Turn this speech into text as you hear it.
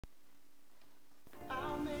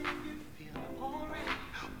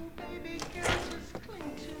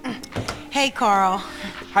Hey, Carl.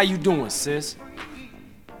 How you doing, sis?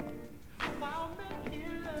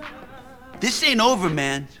 This ain't over,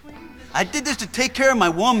 man. I did this to take care of my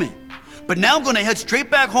woman. But now I'm gonna head straight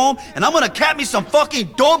back home and I'm gonna cap me some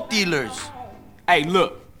fucking dope dealers. Hey,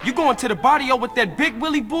 look. You going to the barrio with that Big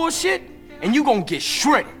Willie bullshit, and you gonna get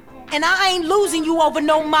shredded. And I ain't losing you over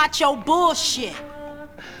no macho bullshit.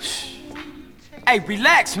 Hey,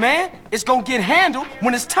 relax, man. It's gonna get handled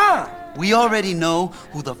when it's time. We already know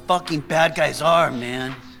who the fucking bad guys are,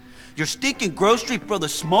 man. Your stinking grocery brother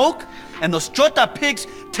Smoke and those Chota pigs,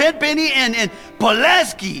 Ted Benny and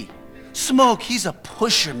Pulaski. Smoke, he's a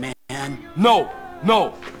pusher, man. No,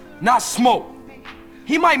 not Smoke.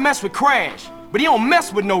 He might mess with Crash, but he don't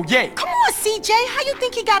mess with no Ye. Come on, CJ. How you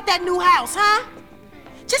think he got that new house, huh?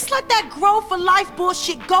 Just let that grow for life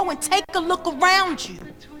bullshit go and take a look around you.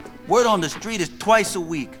 Word on the street is twice a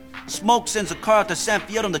week. Smoke sends a car out to San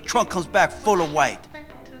Fierro and the trunk comes back full of white.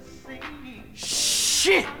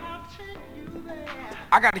 Shit!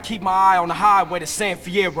 I gotta keep my eye on the highway to San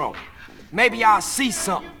Fierro. Maybe I'll see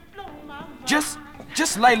something. Just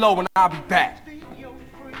lay low and I'll be back.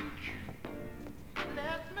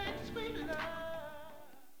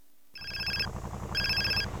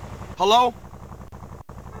 Hello?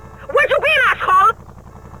 Where you been, asshole?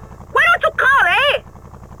 Why don't you call, eh?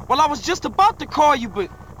 Well, I was just about to call you, but...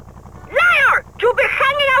 Liar! You've been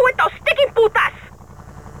hanging out with those sticky putas!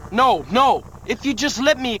 No. If you just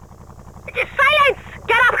let me... Silence!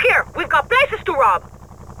 Get up here! We've got places to rob!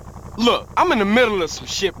 Look, I'm in the middle of some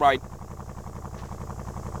shit right